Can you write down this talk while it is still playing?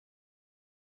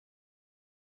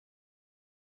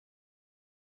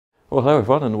Well, hello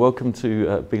everyone and welcome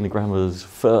to Bingley Grammar's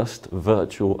first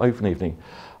virtual open evening.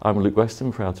 I'm Luke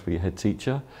Weston, proud to be head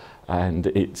teacher, and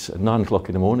it's 9 o'clock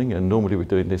in the morning, and normally we're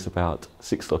doing this about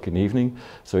 6 o'clock in the evening,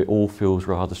 so it all feels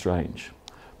rather strange.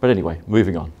 But anyway,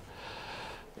 moving on.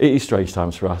 It is strange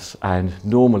times for us, and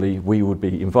normally we would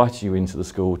be inviting you into the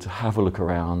school to have a look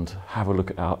around, have a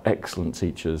look at our excellent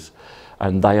teachers,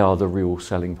 and they are the real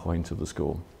selling point of the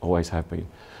school, always have been.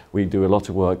 We do a lot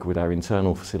of work with our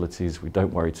internal facilities. We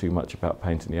don't worry too much about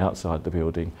painting the outside of the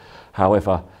building.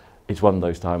 However, it's one of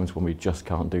those times when we just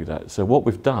can't do that. So what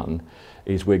we've done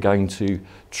is we're going to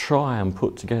try and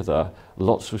put together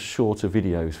lots of shorter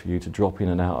videos for you to drop in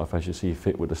and out of as you see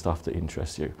fit with the stuff that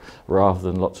interests you, rather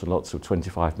than lots and lots of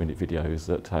 25-minute videos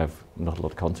that have not a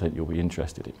lot of content you'll be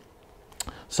interested in.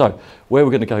 So where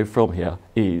we're going to go from here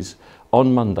is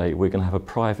on Monday we're going to have a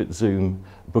private Zoom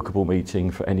bookable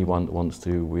meeting for anyone that wants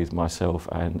to with myself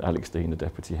and Alex Dean, the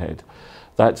Deputy Head.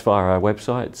 That's via our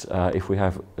website. If we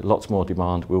have lots more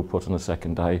demand, we'll put on a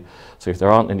second day. So if there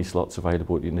aren't any slots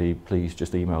available that you need, please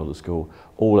just email the school.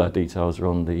 All our details are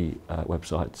on the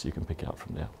website, so you can pick it up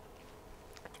from there.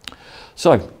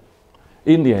 So,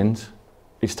 in the end,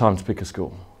 it's time to pick a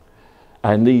school.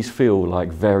 And these feel like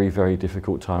very, very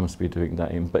difficult times to be doing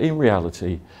that in. But in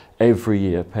reality, every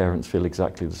year parents feel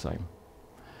exactly the same.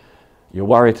 You're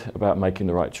worried about making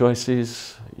the right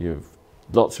choices, you've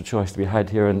lots of choice to be had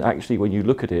here, and actually when you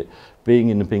look at it, being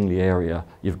in the Bingley area,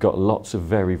 you've got lots of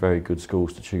very, very good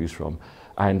schools to choose from.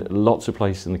 And lots of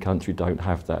places in the country don't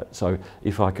have that. So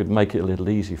if I could make it a little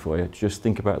easy for you, just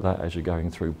think about that as you're going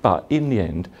through. But in the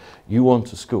end, you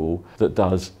want a school that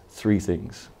does three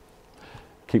things.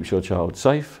 Keeps your child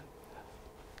safe,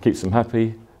 keeps them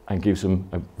happy, and gives them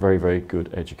a very, very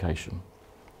good education.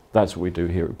 That's what we do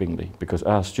here at Bingley, because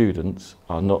our students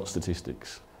are not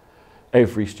statistics.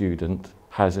 Every student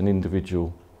has an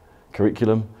individual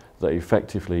curriculum that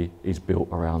effectively is built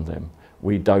around them.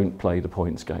 We don't play the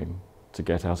points game to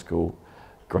get our school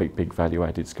great big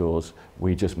value-added scores.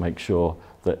 We just make sure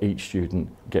that each student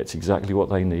gets exactly what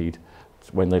they need.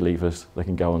 When they leave us, they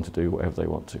can go on to do whatever they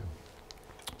want to.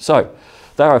 So,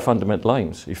 there are our fundamental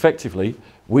aims. Effectively,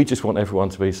 we just want everyone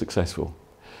to be successful.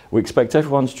 We expect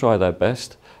everyone to try their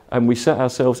best, and we set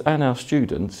ourselves and our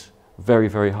students very,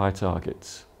 very high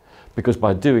targets. Because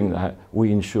by doing that,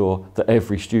 we ensure that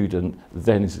every student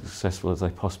then is as successful as they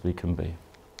possibly can be.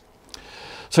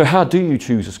 So how do you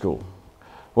choose a school?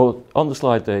 Well, on the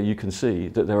slide there you can see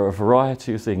that there are a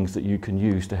variety of things that you can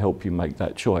use to help you make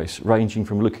that choice, ranging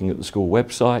from looking at the school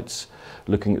websites,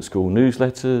 looking at school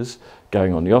newsletters,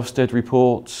 going on the Ofsted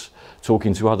reports,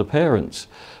 talking to other parents,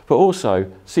 but also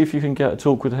see if you can get a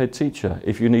talk with a head teacher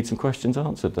if you need some questions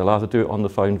answered. They'll either do it on the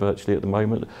phone virtually at the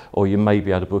moment, or you may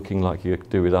be able to booking like you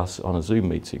do with us on a Zoom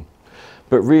meeting.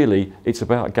 But really, it's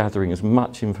about gathering as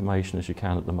much information as you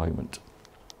can at the moment.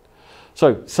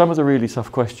 So some of the really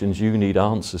tough questions you need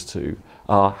answers to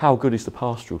are: how good is the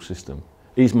pastoral system?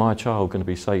 Is my child going to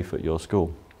be safe at your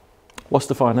school? What's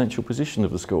the financial position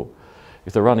of the school?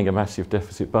 If they're running a massive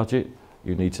deficit budget,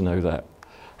 you need to know that.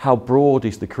 How broad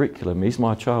is the curriculum? Is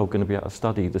my child going to be able to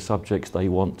study the subjects they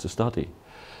want to study?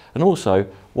 And also,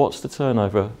 what's the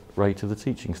turnover rate of the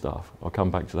teaching staff? I'll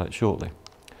come back to that shortly.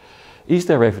 Is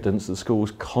there evidence that the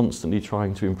school's constantly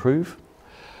trying to improve?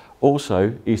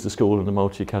 Also, is the school in the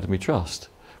multi-academy trust?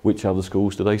 Which other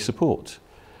schools do they support?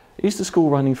 Is the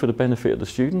school running for the benefit of the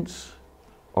students?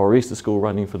 Or is the school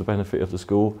running for the benefit of the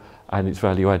school and its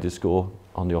value-added score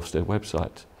on the Ofsted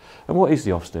website? And what is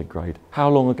the Ofsted grade? How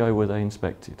long ago were they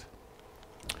inspected?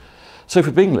 So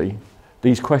for Bingley,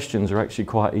 these questions are actually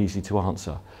quite easy to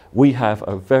answer. We have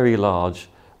a very large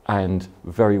and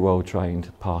very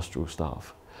well-trained pastoral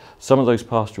staff. Some of those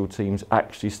pastoral teams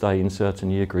actually stay in certain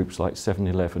year groups like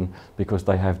 7-11 because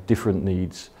they have different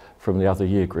needs from the other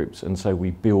year groups, and so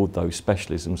we build those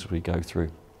specialisms as we go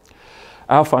through.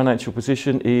 Our financial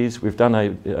position is we've done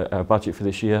a budget for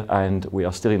this year, and we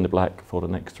are still in the black for the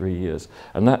next 3 years.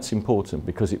 And that's important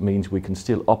because it means we can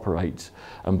still operate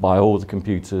and buy all the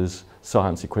computers,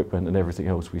 science equipment and everything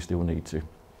else we still need to.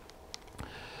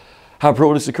 How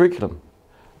broad is the curriculum?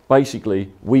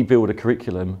 Basically, we build a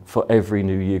curriculum for every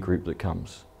new year group that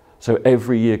comes. So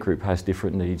every year group has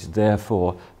different needs,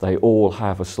 therefore they all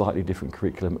have a slightly different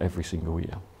curriculum every single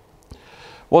year.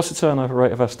 What's the turnover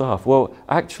rate of our staff? Well,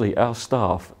 actually our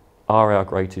staff are our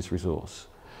greatest resource.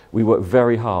 We work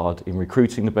very hard in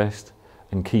recruiting the best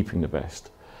and keeping the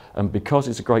best. And because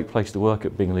it's a great place to work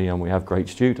at Bingley and we have great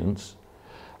students,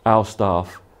 our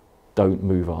staff don't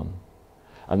move on.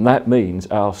 And that means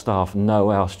our staff know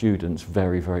our students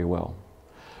very, very well.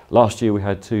 Last year we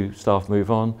had 2 staff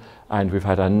move on, and we've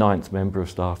had our 9th member of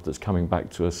staff that's coming back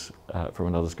to us from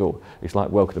another school. It's like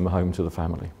welcoming them home to the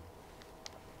family.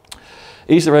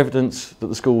 Is there evidence that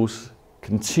the school's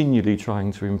continually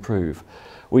trying to improve?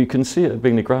 Well, you can see it at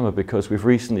Bingley Grammar because we've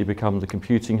recently become the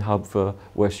computing hub for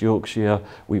West Yorkshire.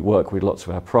 We work with lots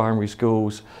of our primary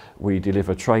schools. We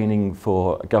deliver training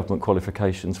for government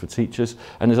qualifications for teachers,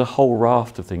 and there's a whole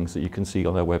raft of things that you can see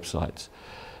on our websites.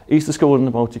 Is the school in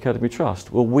the Multi-Academy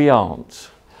Trust? Well, we aren't,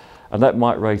 and that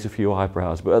might raise a few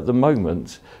eyebrows, but at the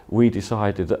moment we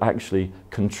decided that actually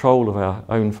control of our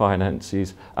own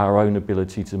finances, our own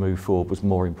ability to move forward was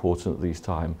more important at this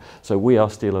time. So we are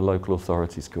still a local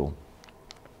authority school.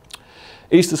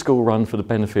 Is the school run for the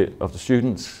benefit of the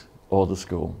students or the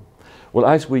school? Well,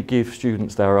 as we give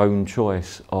students their own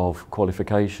choice of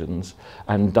qualifications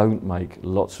and don't make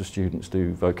lots of students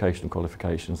do vocational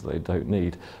qualifications that they don't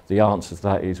need, the answer to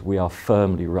that is we are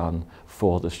firmly run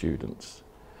for the students.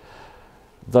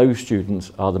 Those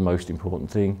students are the most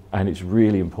important thing, and it's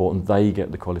really important they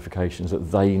get the qualifications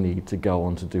that they need to go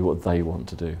on to do what they want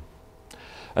to do.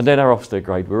 And then our Ofsted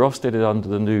grade. We were Ofsteded under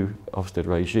the new Ofsted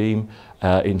regime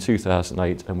in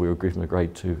 2008, and we were given a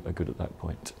grade 2, a good at that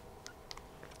point.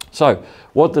 So,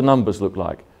 what do the numbers look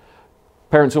like?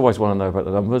 Parents always want to know about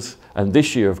the numbers, and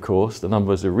this year, of course, the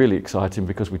numbers are really exciting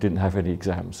because we didn't have any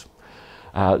exams.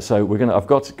 So I've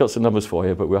got some numbers for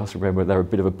you, but we have to remember they're a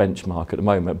bit of a benchmark at the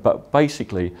moment. But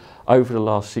basically, over the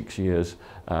last 6 years,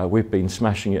 we've been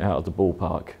smashing it out of the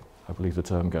ballpark, I believe the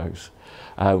term goes.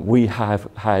 We have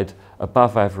had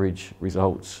above average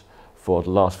results for the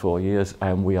last 4 years,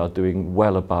 and we are doing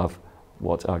well above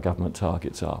what our government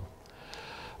targets are.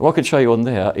 What I can show you on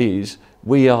there is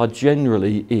we are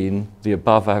generally in the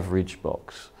above average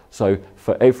box. So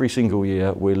for every single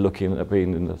year, we're looking at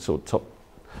being in the sort of top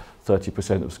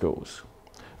 30% of schools.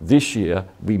 This year,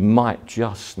 we might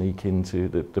just sneak into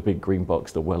the big green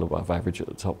box, the well above average at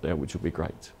the top there, which will be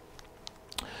great.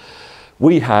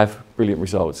 We have brilliant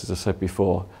results, as I said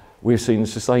before. We've seen a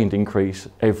sustained increase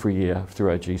every year through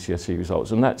our GCSE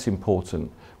results, and that's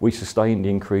important. We sustain the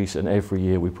increase, and every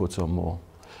year we put on more.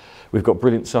 We've got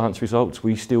brilliant science results.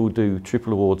 We still do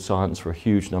triple award science for a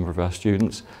huge number of our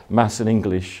students. Maths and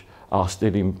English are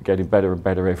still getting better and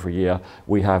better every year.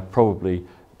 We have probably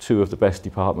 2 of the best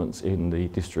departments in the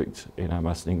district in our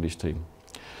Maths and English team.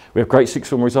 We have great sixth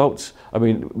form results. I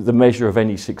mean, the measure of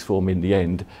any sixth form in the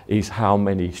end is how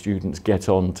many students get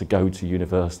on to go to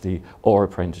university or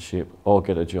apprenticeship or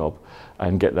get a job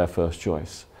and get their first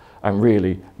choice. And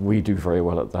really, we do very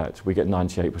well at that. We get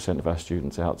 98% of our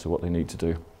students out to what they need to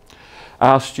do.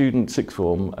 Our student sixth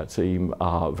form team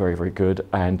are very, very good,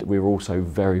 and we're also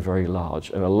very, very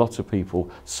large. And a lot of people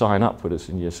sign up with us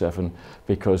in year 7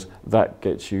 because that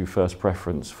gets you first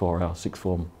preference for our sixth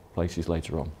form places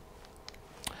later on.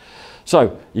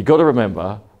 So you've got to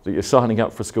remember that you're signing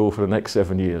up for school for the next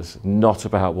 7 years, not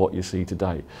about what you see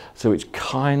today. So it's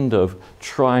kind of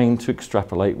trying to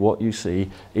extrapolate what you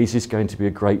see. Is this going to be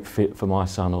a great fit for my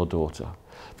son or daughter?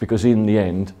 Because in the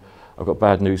end, I've got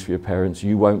bad news for your parents.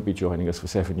 You won't be joining us for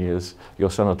 7 years. Your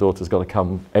son or daughter's got to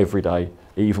come every day,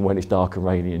 even when it's dark and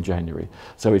rainy in January.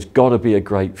 So it's got to be a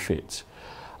great fit.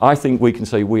 I think we can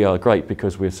say we are great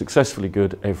because we're successfully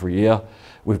good every year.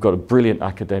 We've got a brilliant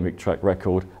academic track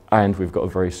record, and we've got a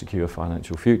very secure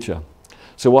financial future.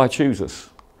 So why choose us?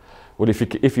 Well,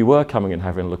 if you were coming and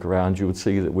having a look around, you would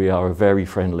see that we are a very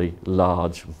friendly,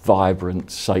 large, vibrant,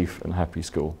 safe and happy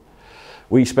school.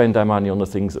 We spend our money on the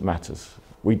things that matters.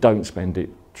 We don't spend it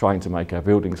trying to make our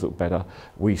buildings look better.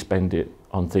 We spend it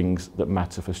on things that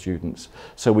matter for students.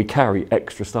 So we carry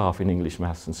extra staff in English,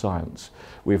 Maths and Science.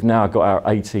 We've now got our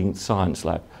 18th science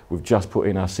lab. We've just put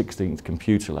in our 16th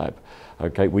computer lab.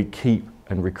 Okay, we keep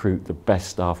and recruit the best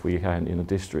staff we can in the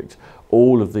district.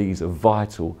 All of these are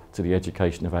vital to the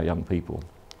education of our young people.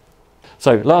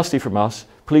 So lastly from us,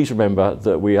 please remember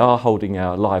that we are holding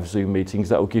our live Zoom meetings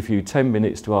that will give you 10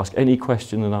 minutes to ask any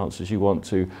question and answers you want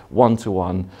to,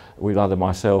 one-to-one, with either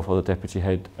myself or the Deputy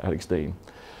Head, Alex Dean.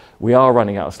 We are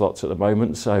running out of slots at the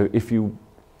moment, so if you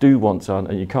do want one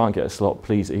and you can't get a slot,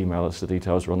 please email us. The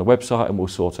details are on the website and we'll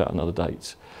sort out another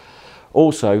date.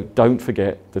 Also, don't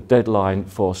forget the deadline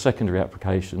for secondary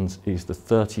applications is the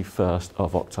 31st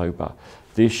of October.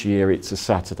 This year it's a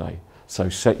Saturday, so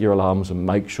set your alarms and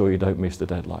make sure you don't miss the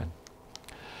deadline.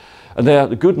 And now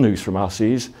the good news from us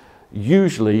is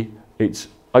usually it's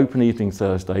open evening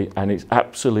Thursday and it's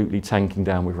absolutely tanking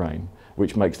down with rain,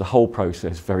 which makes the whole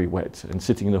process very wet, and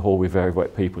sitting in the hall with very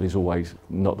wet people is always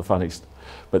not the funniest.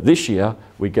 But this year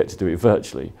we get to do it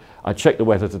virtually. I checked the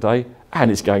weather today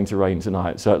and it's going to rain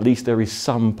tonight, so at least there is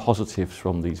some positives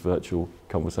from these virtual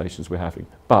conversations we're having.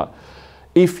 But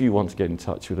If you want to get in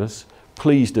touch with us,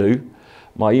 please do.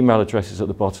 My email address is at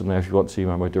the bottom there if you want to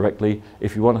email me directly.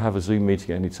 If you want to have a Zoom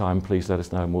meeting at any time, please let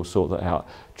us know and we'll sort that out.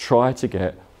 Try to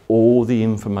get all the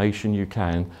information you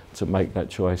can to make that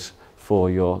choice for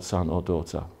your son or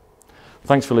daughter.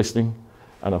 Thanks for listening,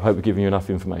 and I hope we've given you enough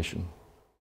information.